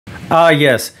Ah,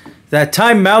 yes, that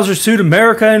time Mauser sued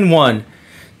America and won.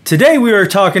 Today we are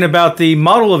talking about the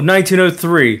model of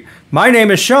 1903. My name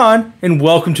is Sean, and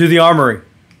welcome to the Armory.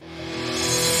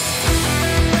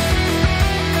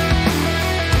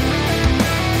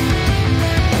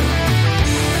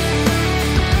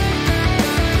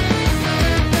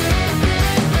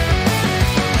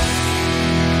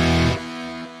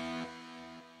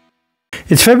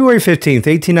 It's February 15th,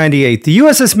 1898. The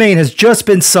USS Maine has just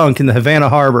been sunk in the Havana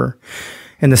harbor,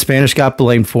 and the Spanish got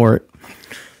blamed for it.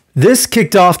 This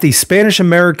kicked off the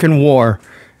Spanish-American War.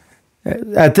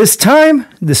 At this time,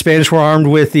 the Spanish were armed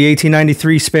with the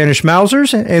 1893 Spanish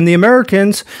Mausers, and the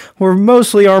Americans were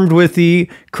mostly armed with the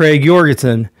Craig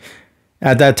Jorgensen.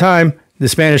 At that time, the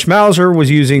Spanish Mauser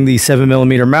was using the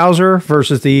 7mm Mauser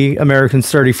versus the Americans'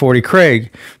 30-40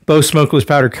 Craig. Both smokeless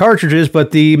powder cartridges,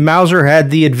 but the Mauser had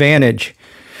the advantage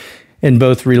in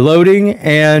both reloading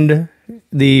and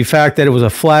the fact that it was a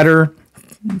flatter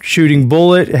shooting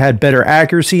bullet. It had better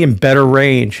accuracy and better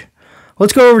range.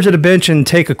 Let's go over to the bench and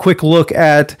take a quick look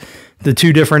at the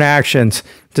two different actions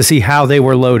to see how they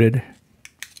were loaded.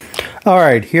 All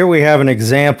right, here we have an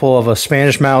example of a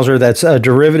Spanish Mauser that's a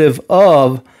derivative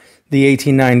of the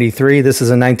 1893. This is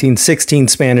a 1916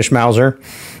 Spanish Mauser.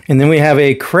 And then we have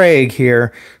a Craig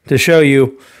here to show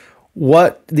you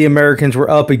what the Americans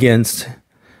were up against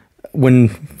when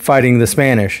fighting the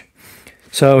Spanish.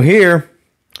 So here,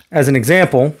 as an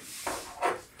example,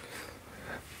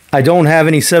 I don't have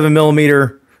any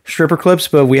 7mm stripper clips,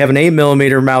 but we have an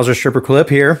 8mm Mauser stripper clip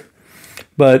here.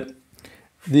 But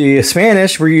the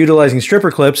Spanish were utilizing stripper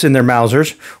clips in their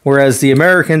Mausers, whereas the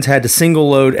Americans had to single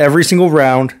load every single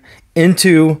round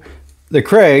into the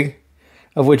Craig,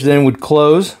 of which then would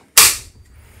close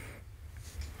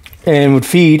and would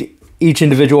feed each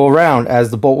individual round. As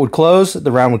the bolt would close,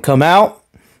 the round would come out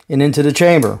and into the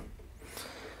chamber.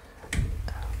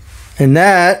 And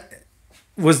that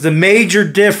was the major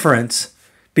difference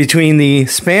between the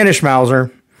Spanish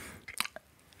Mauser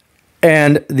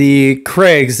and the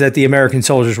Craigs that the American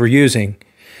soldiers were using.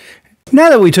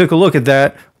 Now that we took a look at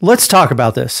that, let's talk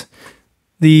about this.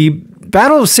 The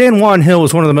Battle of San Juan Hill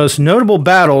was one of the most notable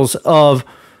battles of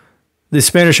the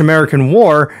Spanish-American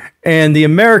War, and the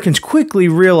Americans quickly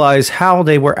realized how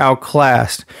they were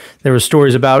outclassed. There were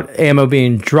stories about ammo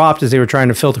being dropped as they were trying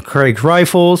to fill the Craig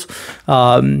rifles,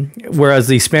 whereas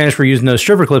the Spanish were using those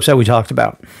stripper clips that we talked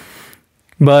about.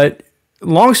 But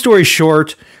long story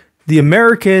short, the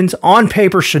Americans on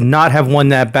paper should not have won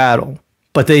that battle,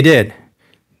 but they did,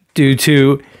 due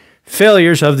to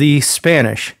failures of the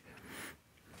Spanish.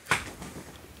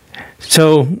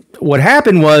 So what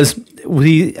happened was,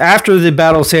 after the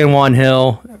Battle of San Juan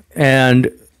Hill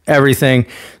and everything,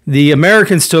 the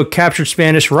Americans took captured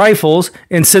Spanish rifles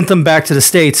and sent them back to the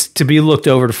States to be looked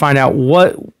over to find out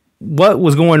what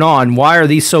was going on. Why are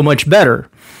these so much better?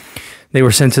 They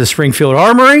were sent to the Springfield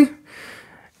Armory,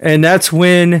 and that's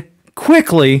when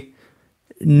quickly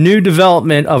new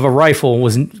development of a rifle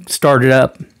was started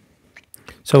up.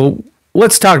 So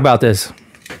let's talk about this.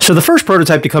 So the first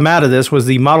prototype to come out of this was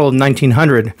the model of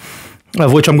 1900,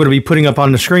 of which I'm going to be putting up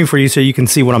on the screen for you so you can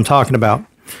see what I'm talking about.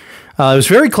 It was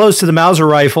very close to the Mauser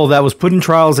rifle that was put in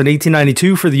trials in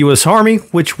 1892 for the U.S. Army,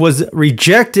 which was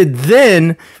rejected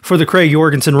then for the Craig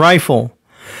Jorgensen rifle.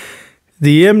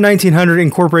 The M1900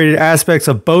 incorporated aspects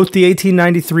of both the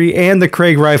 1893 and the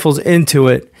Craig rifles into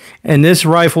it, and this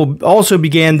rifle also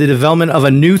began the development of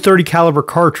a new 30 caliber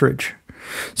cartridge.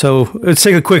 So let's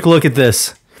take a quick look at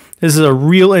this. This is a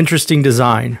real interesting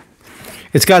design.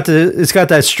 It's got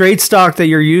that straight stock that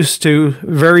you're used to,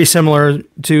 very similar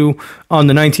to on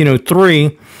the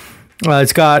 1903.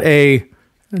 It's got a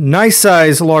nice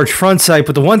size large front sight,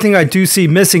 but the one thing I do see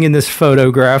missing in this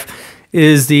photograph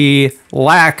is the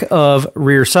lack of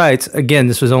rear sights. Again,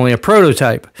 this was only a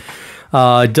prototype.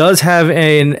 It does have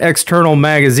an external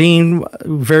magazine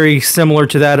very similar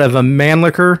to that of a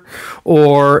Mannlicher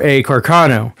or a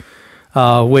Carcano,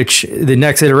 which the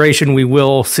next iteration we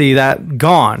will see that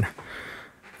gone.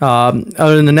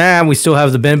 Other than that, we still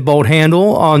have the bent bolt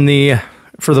handle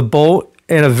for the bolt,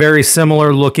 and a very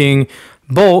similar looking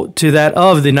bolt to that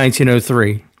of the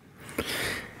 1903.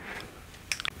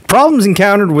 Problems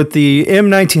encountered with the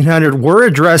M1900 were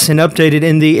addressed and updated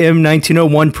in the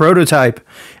M1901 prototype.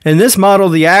 In this model,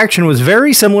 the action was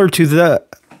very similar to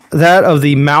that of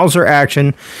the Mauser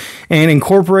action and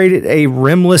incorporated a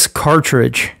rimless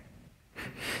cartridge.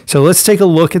 So let's take a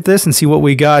look at this and see what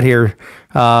we got here.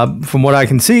 From what I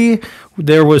can see,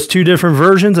 there was two different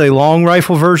versions, a long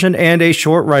rifle version and a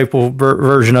short rifle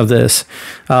version of this.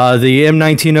 The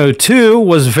M1902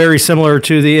 was very similar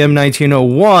to the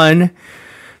M1901,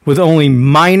 with only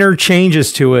minor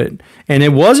changes to it. And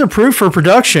it was approved for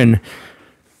production,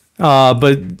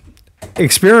 but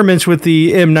experiments with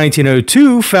the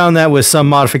M1902 found that with some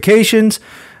modifications,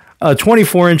 a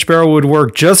 24-inch barrel would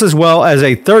work just as well as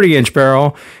a 30-inch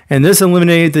barrel, and this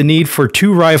eliminated the need for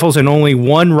 2 rifles, and only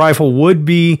 1 rifle would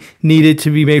be needed to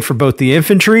be made for both the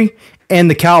infantry and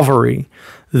the cavalry.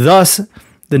 Thus,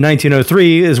 the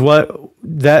 1903 is what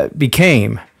that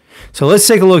became. So let's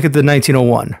take a look at the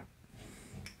 1901.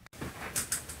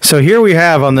 So here we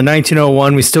have on the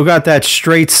 1901, we still got that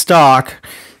straight stock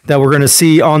that we're going to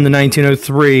see on the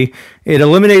 1903. It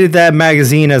eliminated that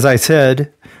magazine, as I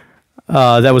said,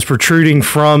 that was protruding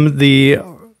from the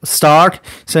stock.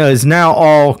 So it's now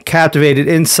all captivated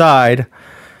inside.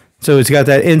 So it's got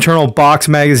that internal box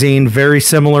magazine, very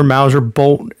similar Mauser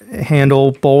bolt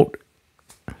handle bolt.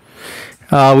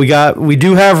 We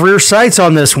do have rear sights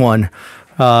on this one.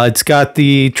 It's got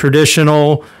the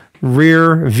traditional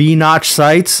rear V-notch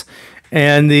sights,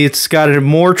 and it's got a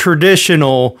more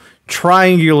traditional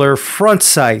triangular front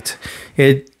sight.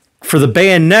 For the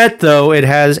bayonet, though, it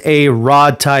has a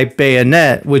rod-type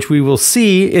bayonet, which we will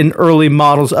see in early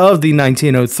models of the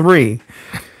 1903.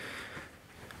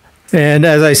 And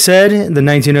as I said, the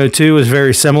 1902 is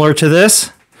very similar to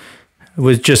this,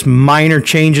 with just minor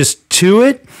changes to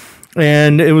it.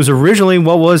 And it was originally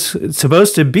what was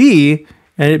supposed to be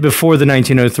before the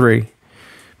 1903.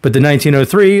 But the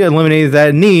 1903 eliminated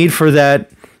that need for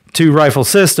that 2-rifle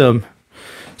system.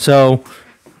 So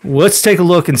let's take a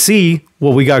look and see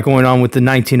what we got going on with the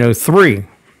 1903.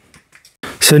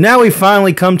 So now we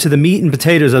finally come to the meat and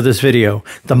potatoes of this video,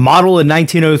 the model of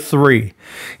 1903.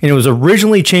 And it was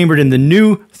originally chambered in the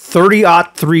new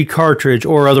 30-03 cartridge,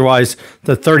 or otherwise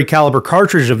the 30 caliber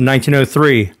cartridge of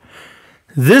 1903.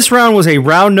 This round was a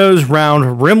round nose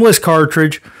round rimless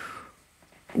cartridge,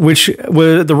 which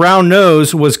the round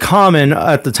nose was common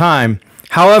at the time.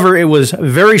 However, it was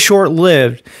very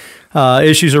short-lived.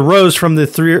 Issues arose from the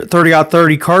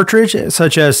 30-30 cartridge,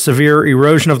 such as severe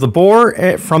erosion of the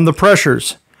bore from the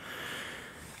pressures.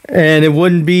 And it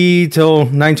wouldn't be till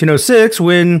 1906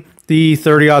 when the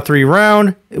 30-03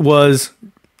 round was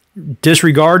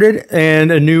disregarded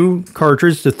and a new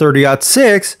cartridge, the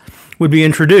 30-06, would be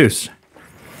introduced.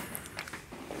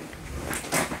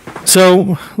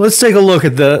 So let's take a look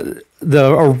at the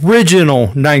original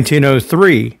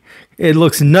 1903. It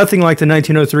looks nothing like the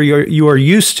 1903 you are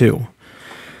used to.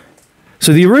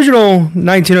 So the original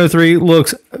 1903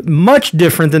 looks much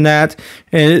different than that,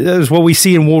 and it is what we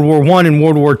see in World War I and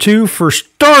World War II. For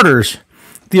starters,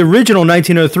 the original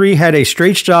 1903 had a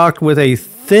straight stock with a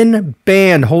thin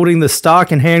band holding the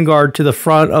stock and handguard to the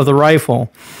front of the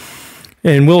rifle.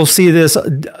 And we'll see this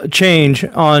change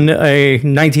on a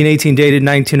 1918 dated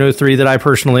 1903 that I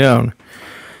personally own.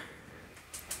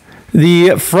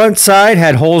 The front side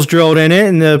had holes drilled in it,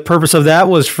 and the purpose of that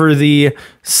was for the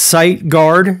sight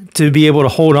guard to be able to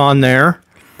hold on there.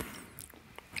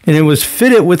 And it was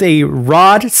fitted with a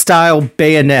rod-style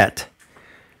bayonet.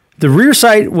 The rear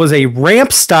sight was a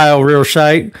ramp-style rear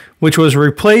sight, which was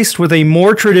replaced with a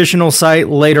more traditional sight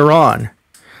later on.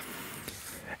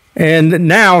 And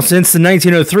now, since the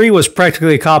 1903 was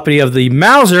practically a copy of the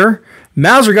Mauser,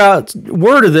 Mauser got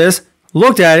word of this,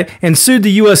 looked at it, and sued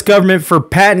the U.S. government for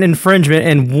patent infringement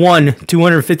and won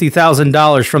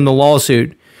 $250,000 from the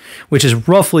lawsuit, which is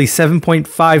roughly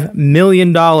 $7.5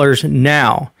 million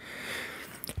now.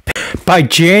 By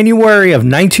January of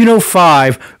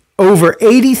 1905, over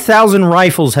 80,000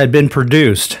 rifles had been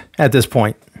produced at this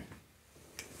point.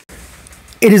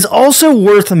 It is also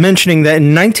worth mentioning that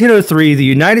in 1903, the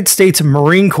United States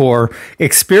Marine Corps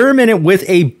experimented with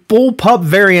a bullpup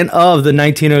variant of the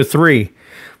 1903.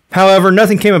 However,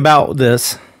 nothing came about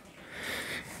this.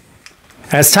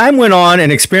 As time went on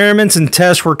and experiments and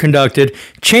tests were conducted,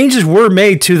 changes were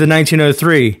made to the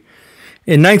 1903.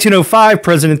 In 1905,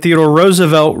 President Theodore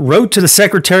Roosevelt wrote to the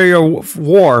Secretary of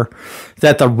War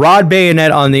that the rod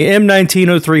bayonet on the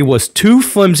M1903 was too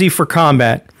flimsy for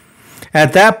combat.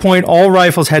 At that point, all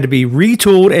rifles had to be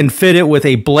retooled and fitted with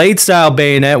a blade-style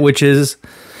bayonet, which was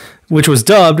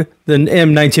dubbed the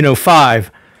M1905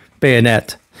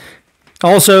 bayonet.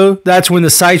 Also, that's when the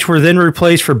sights were then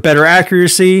replaced for better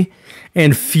accuracy,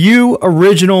 and few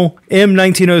original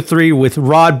M1903 with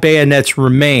rod bayonets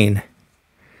remain.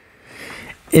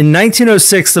 In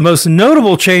 1906, the most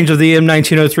notable change of the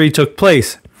M1903 took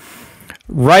place.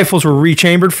 Rifles were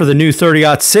rechambered for the new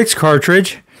 30-06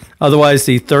 cartridge, otherwise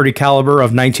the 30 caliber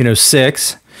of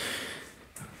 1906.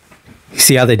 You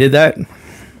see how they did that?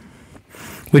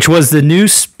 Which was the new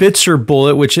Spitzer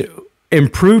bullet, which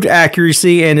improved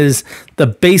accuracy and is the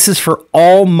basis for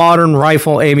all modern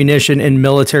rifle ammunition in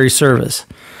military service.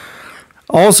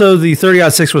 Also, the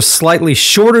 30-06 was slightly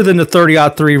shorter than the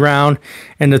 30-03 round,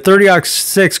 and the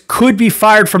 30-06 could be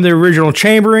fired from the original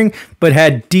chambering, but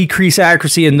had decreased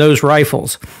accuracy in those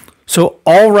rifles. So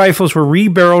all rifles were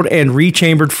rebarreled and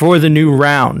rechambered for the new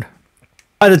round.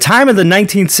 By the time of the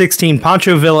 1916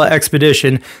 Pancho Villa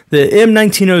expedition, the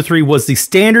M1903 was the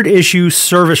standard issue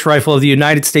service rifle of the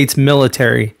United States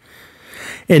military.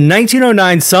 In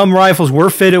 1909, some rifles were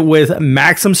fitted with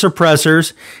Maxim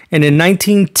suppressors, and in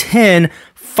 1910,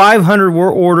 500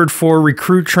 were ordered for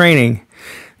recruit training.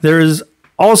 There is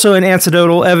also an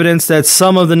anecdotal evidence that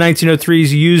some of the 1903s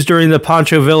used during the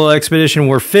Pancho Villa expedition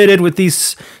were fitted with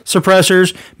these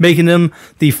suppressors, making them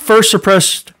the first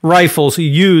suppressed rifles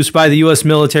used by the U.S.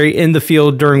 military in the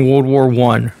field during World War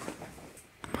I.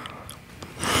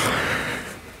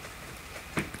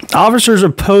 Officers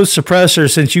opposed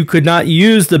suppressors since you could not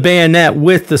use the bayonet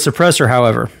with the suppressor,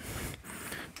 however.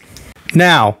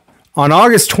 Now, on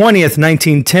August 20th,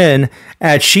 1910,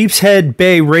 at Sheepshead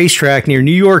Bay Racetrack near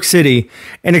New York City,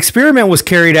 an experiment was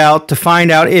carried out to find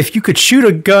out if you could shoot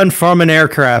a gun from an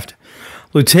aircraft.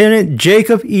 Lieutenant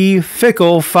Jacob E.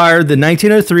 Fickle fired the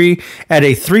 1903 at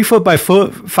a 3-foot by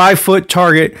 5-foot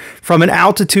target from an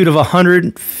altitude of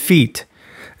 100 feet.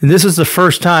 And this is the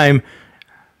first time.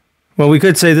 Well, we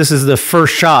could say this is the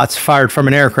first shots fired from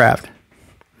an aircraft.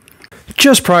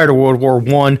 Just prior to World War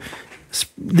I,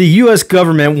 the U.S.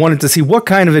 government wanted to see what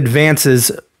kind of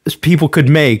advances people could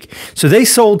make. So they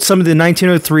sold some of the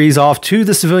 1903s off to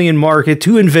the civilian market,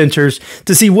 to inventors,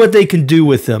 to see what they could do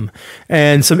with them.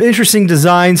 And some interesting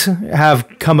designs have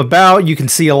come about. You can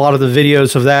see a lot of the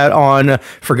videos of that on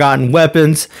Forgotten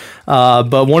Weapons.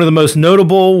 But one of the most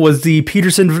notable was the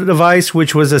Peterson device,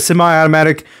 which was a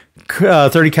semi-automatic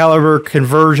 30 caliber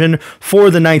conversion for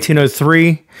the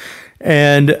 1903,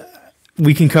 and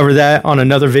we can cover that on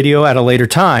another video at a later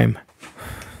time.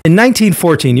 In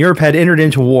 1914, Europe had entered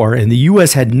into war, and the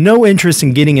U.S. had no interest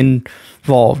in getting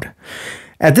involved.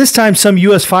 At this time, some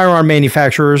U.S. firearm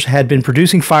manufacturers had been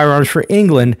producing firearms for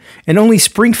England, and only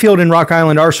Springfield and Rock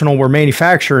Island Arsenal were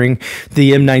manufacturing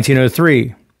the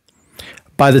M1903.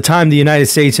 By the time the United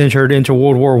States entered into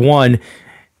World War I,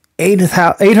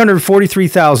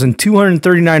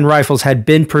 843,239 rifles had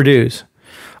been produced.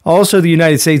 Also, the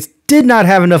United States did not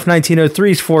have enough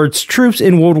 1903s for its troops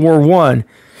in World War I,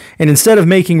 and instead of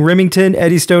making Remington,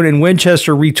 Eddystone, and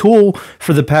Winchester retool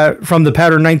from the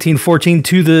pattern 1914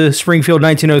 to the Springfield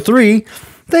 1903,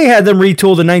 they had them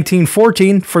retool the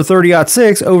 1914 for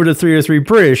 30-06 over to 303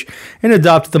 British and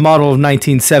adopted the model of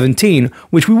 1917,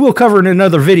 which we will cover in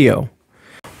another video.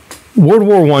 World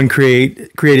War I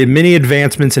created many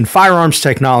advancements in firearms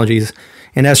technologies,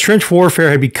 and as trench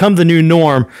warfare had become the new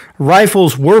norm,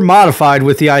 rifles were modified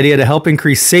with the idea to help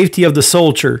increase safety of the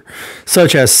soldier,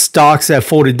 such as stocks that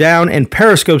folded down and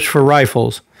periscopes for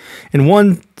rifles. And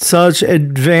one such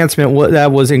advancement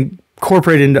that was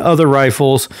incorporated into other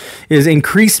rifles is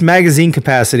increased magazine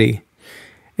capacity.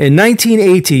 In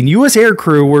 1918, U.S.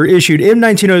 aircrew were issued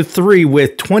M1903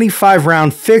 with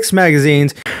 25-round fixed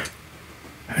magazines.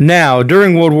 Now,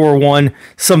 during World War I,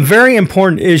 some very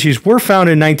important issues were found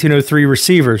in 1903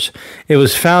 receivers. It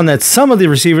was found that some of the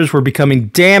receivers were becoming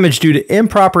damaged due to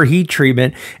improper heat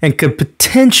treatment and could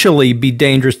potentially be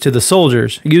dangerous to the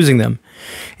soldiers using them.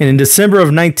 And in December of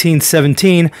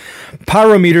 1917,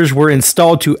 pyrometers were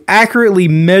installed to accurately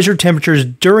measure temperatures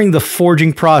during the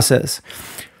forging process.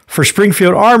 For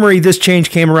Springfield Armory, this change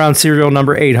came around serial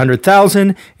number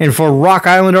 800,000, and for Rock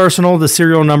Island Arsenal, the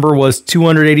serial number was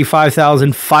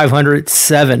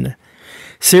 285,507.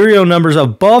 Serial numbers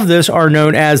above this are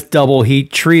known as double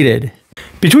heat treated.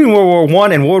 Between World War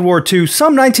I and World War II,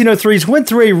 some 1903s went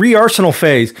through a re-arsenal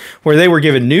phase where they were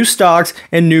given new stocks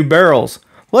and new barrels.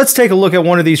 Let's take a look at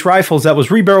one of these rifles that was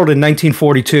rebarreled in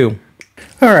 1942.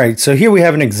 Alright, so here we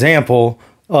have an example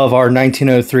of our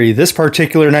 1903. This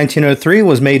particular 1903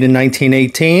 was made in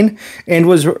 1918 and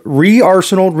was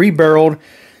re-arsenaled, rebarreled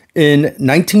in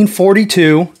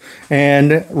 1942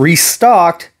 and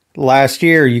restocked last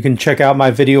year. You can check out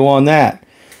my video on that.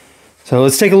 So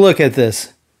let's take a look at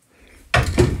this.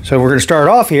 So we're going to start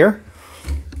off here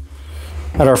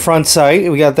at our front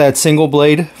sight. We got that single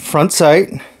blade front sight.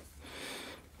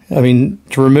 I mean,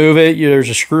 to remove it, there's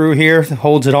a screw here that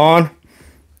holds it on.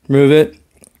 Remove it.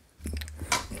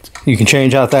 You can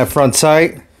change out that front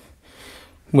sight,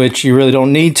 which you really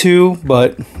don't need to,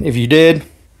 but if you did,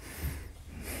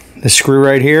 the screw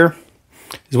right here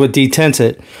is what detents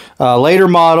it. Later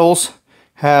models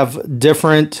have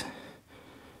different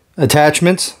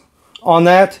attachments on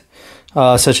that,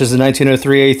 such as the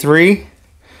 1903A3,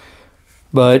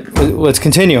 but let's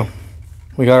continue.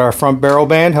 We got our front barrel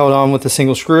band held on with a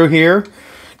single screw here,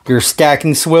 your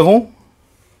stacking swivel,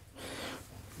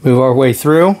 Move our way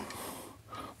through.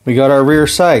 We got our rear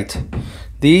sight.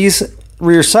 These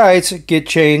rear sights get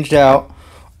changed out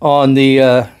on the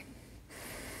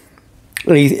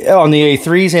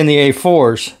A3s and the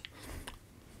A4s.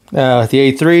 The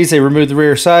A3s, they remove the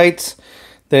rear sights.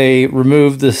 They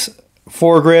remove this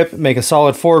foregrip, make a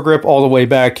solid foregrip all the way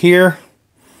back here.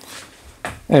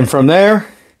 And from there,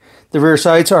 the rear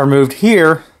sights are moved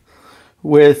here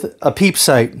with a peep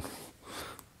sight.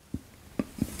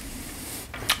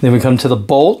 Then we come to the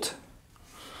bolt.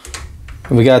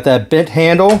 And we got that bent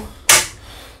handle,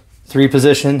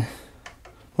 3-position,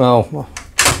 well,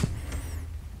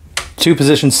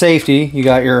 2-position safety. You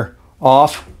got your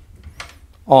off,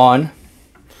 on.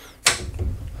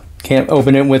 Can't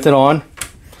open it with it on.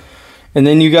 And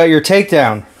then you got your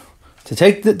takedown. To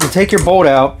take your bolt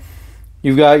out,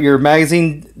 you've got your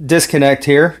magazine disconnect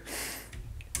here.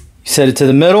 You set it to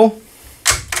the middle,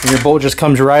 and your bolt just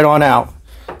comes right on out.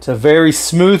 It's a very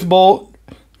smooth bolt.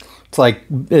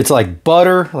 It's like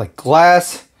butter, like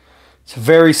glass. It's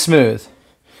very smooth,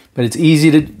 but it's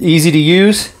easy to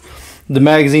use. The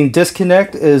magazine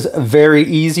disconnect is very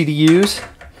easy to use.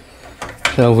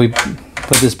 So if we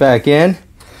put this back in,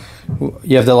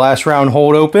 you have the last round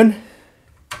hold open.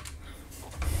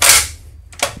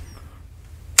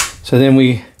 So then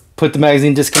we put the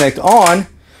magazine disconnect on,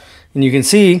 and you can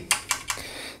see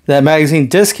that magazine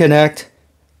disconnect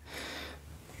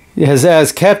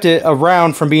has kept it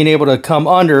around from being able to come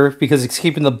under, because it's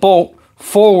keeping the bolt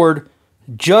forward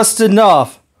just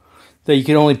enough that you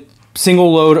can only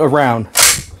single load around.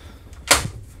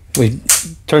 We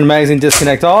turn the magazine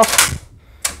disconnect off.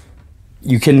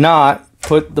 You cannot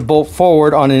put the bolt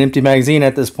forward on an empty magazine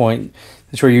at this point.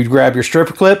 That's where you grab your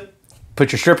stripper clip,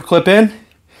 put your stripper clip in,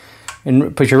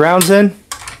 and put your rounds in,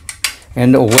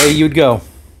 and away you'd go.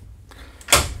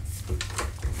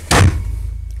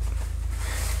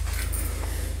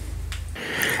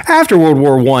 After World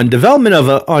War I, development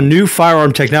of a new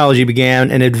firearm technology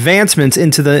began, and advancements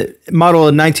into the model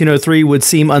of 1903 would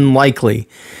seem unlikely.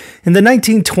 In the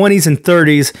 1920s and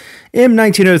 30s,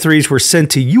 M1903s were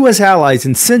sent to U.S. allies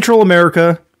in Central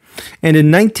America, and in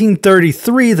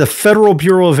 1933, the Federal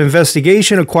Bureau of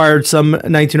Investigation acquired some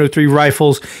 1903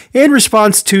 rifles in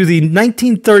response to the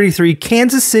 1933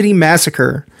 Kansas City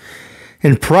massacre.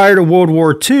 And prior to World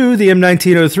War II, the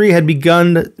M1903 had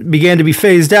began to be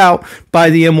phased out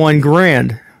by the M1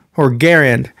 Garand, or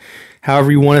Garand,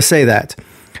 however you want to say that.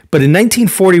 But in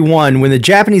 1941, when the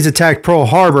Japanese attacked Pearl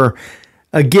Harbor,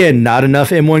 again, not enough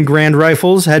M1 Garand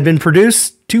rifles had been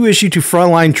produced to issue to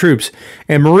frontline troops,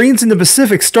 and Marines in the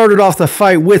Pacific started off the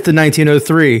fight with the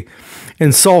 1903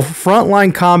 and saw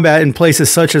frontline combat in places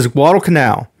such as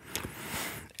Guadalcanal.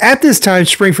 At this time,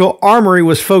 Springfield Armory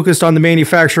was focused on the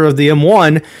manufacture of the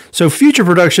M1, so future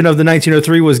production of the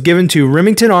 1903 was given to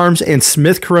Remington Arms and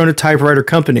Smith Corona Typewriter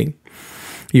Company.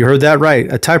 You heard that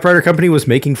right. A typewriter company was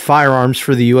making firearms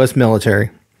for the U.S. military.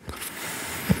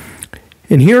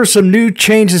 And here are some new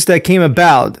changes that came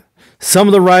about. Some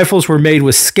of the rifles were made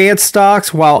with scant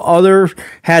stocks, while others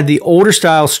had the older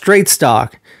style straight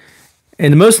stock.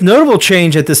 And the most notable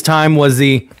change at this time was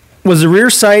the rear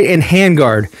sight and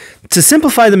handguard. To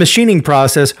simplify the machining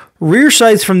process, rear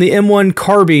sights from the M1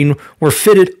 carbine were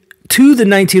fitted to the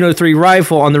 1903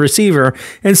 rifle on the receiver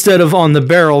instead of on the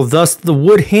barrel, thus the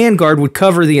wood handguard would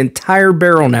cover the entire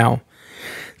barrel now.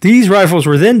 These rifles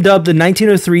were then dubbed the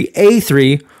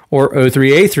 1903A3 or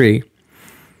 03A3,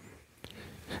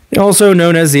 also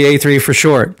known as the A3 for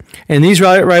short. And these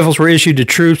rifles were issued to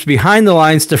troops behind the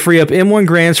lines to free up M1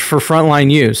 Garands for frontline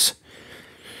use.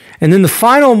 And then the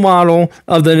final model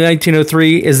of the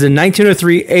 1903 is the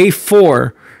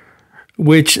 1903A4,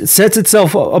 which sets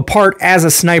itself apart as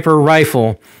a sniper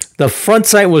rifle. The front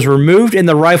sight was removed and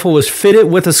the rifle was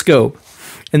fitted with a scope.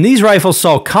 And these rifles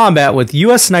saw combat with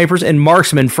U.S. snipers and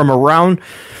marksmen from World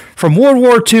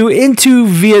War II into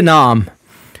Vietnam.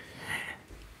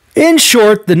 In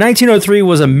short, the 1903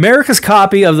 was America's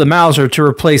copy of the Mauser to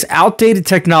replace outdated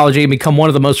technology and become one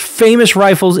of the most famous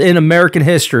rifles in American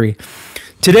history.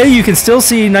 Today, you can still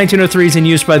see 1903s in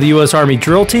use by the U.S. Army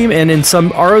drill team and in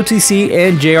some ROTC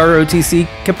and JROTC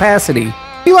capacity.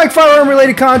 If you like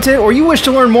firearm-related content or you wish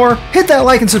to learn more, hit that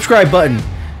like and subscribe button.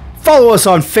 Follow us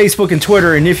on Facebook and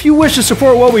Twitter, and if you wish to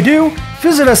support what we do,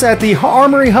 visit us at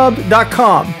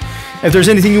thearmoryhub.com. If there's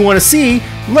anything you want to see,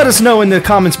 let us know in the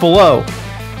comments below.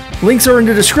 Links are in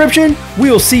the description. We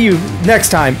will see you next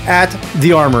time at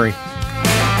The Armory.